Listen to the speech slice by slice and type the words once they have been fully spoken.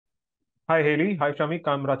Hi, Hailee. Hi, Shameik.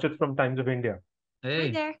 I'm Rachit from Times of India. Hi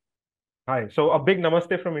Hey, there. Hi. So, a big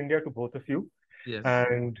namaste from India to both of you. yes.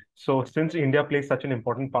 And so, since India plays such an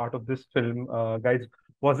important part of this film, guys,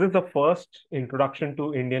 was this the first introduction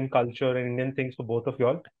to Indian culture and Indian things for both of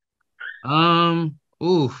y'all?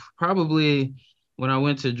 Probably when I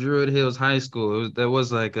went to Druid Hills High School, there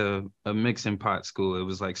was like a mixing pot school. It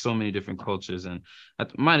was like so many different cultures, and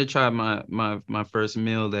might have tried my first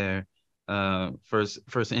meal there,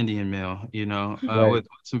 first Indian meal, Right. with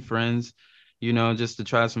some friends, just to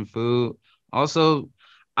try some food. Also,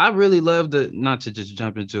 I really love the not to just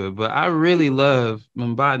jump into it, but I really love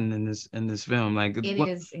Mumbai in this film. Like It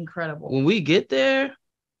is incredible. when we get there,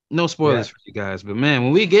 no Yeah. spoilers for you guys, but man,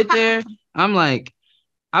 when we get there, I'm like,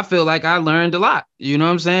 I feel like I learned a lot. You know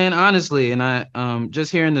what I'm saying? Honestly, and I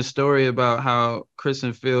just hearing the story about how Chris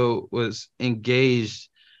and Phil was engaged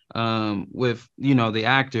with the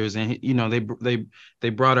actors, and they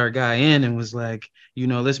brought our guy in and was like,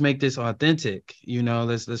 let's make this authentic.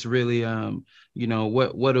 Let's really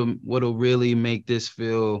what'll really make this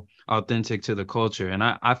feel authentic to the culture. And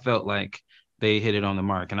I felt like they hit it on the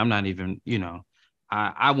mark. And I'm not even,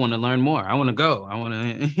 I want to learn more. I want to go. I want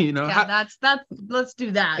to, Yeah, that's let's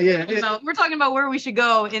do that. yeah, We're talking about where we should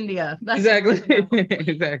go, India. That's exactly.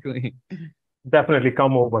 Exactly. Definitely.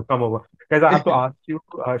 Come over. Come over. Guys, I have to ask you,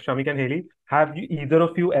 Shameik and Hailee, have you either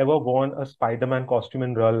of you ever worn a Spider-Man costume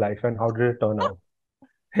in real life, and how did it turn out?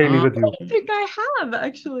 Hailee, Um, with you. I think I have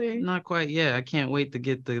actually. Not quite yet. I can't wait to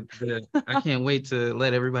get I can't wait to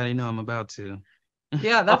let everybody know I'm about to.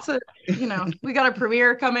 Yeah, that's a we got a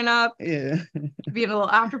premiere coming up. Yeah. Be a little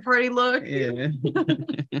after party look. Yeah.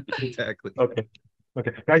 Exactly. Okay.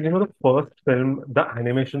 Okay. Guys, the first film, the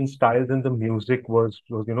animation styles and the music was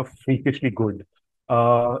freakishly good.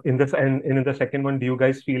 In this and in the second one, do you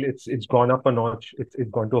guys feel it's gone up a notch? It's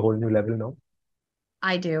gone to a whole new level now?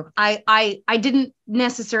 I do. I didn't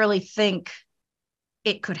necessarily think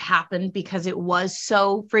it could happen because it was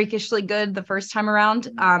so freakishly good the first time around.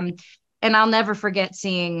 And I'll never forget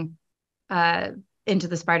seeing uh, Into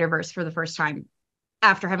the Spider-Verse for the first time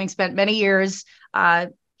after having spent many years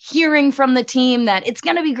hearing from the team that it's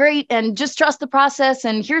going to be great and just trust the process.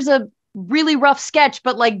 And here's a really rough sketch,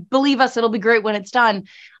 but like, believe us, it'll be great when it's done.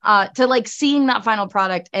 To like seeing that final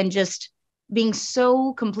product and just being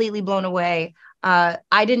so completely blown away.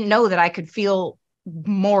 I didn't know that I could feel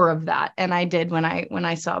more of that, and I did when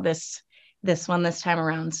I saw this one this time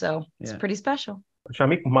around. So it's Yeah. pretty special.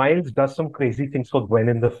 Shamik, Miles does some crazy things for Gwen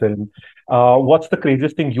in the film. What's the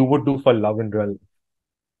craziest thing you would do for love in real?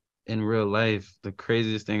 In real life, the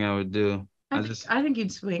craziest thing I would do. I think I think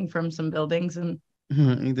you'd swing from some buildings and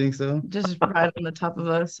You think so? just ride on the top of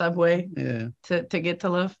a subway Yeah. to get to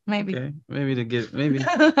love, maybe. Okay.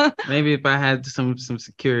 Maybe if I had some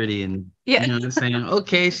security and Yeah, what I'm saying,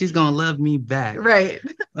 okay, she's gonna love me back. right.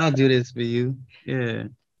 I'll do this for you. Yeah.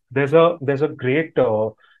 There's a great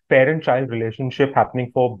parent-child relationship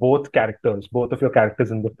happening for both characters, both of your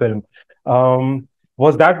characters in the film.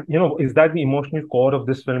 Was that, is that the emotional core of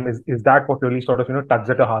this film? Is that what really sort of, tugs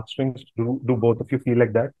at the heartstrings? Do both of you feel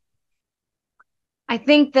like that? I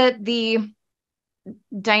think that the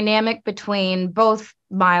dynamic between both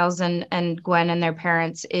Miles and Gwen and their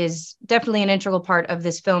parents is definitely an integral part of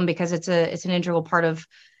this film because it's an integral part of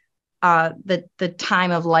the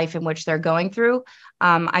time of life in which they're going through.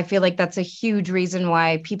 I feel like that's a huge reason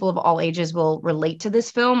why people of all ages will relate to this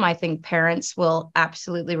film. I think parents will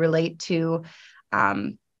absolutely relate to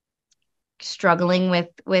um, struggling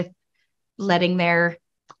with letting their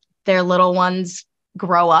little ones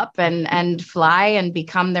grow up and fly and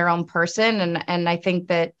become their own person. And I think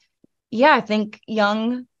that I think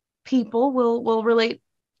young people will relate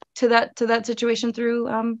to that situation through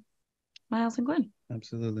Miles and Gwen.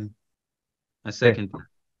 Absolutely. I Okay. second that.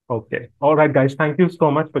 Okay. All right, guys. Thank you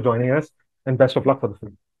so much for joining us, and best of luck for the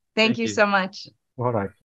film. Thank Thank you you. so much. All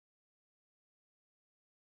right.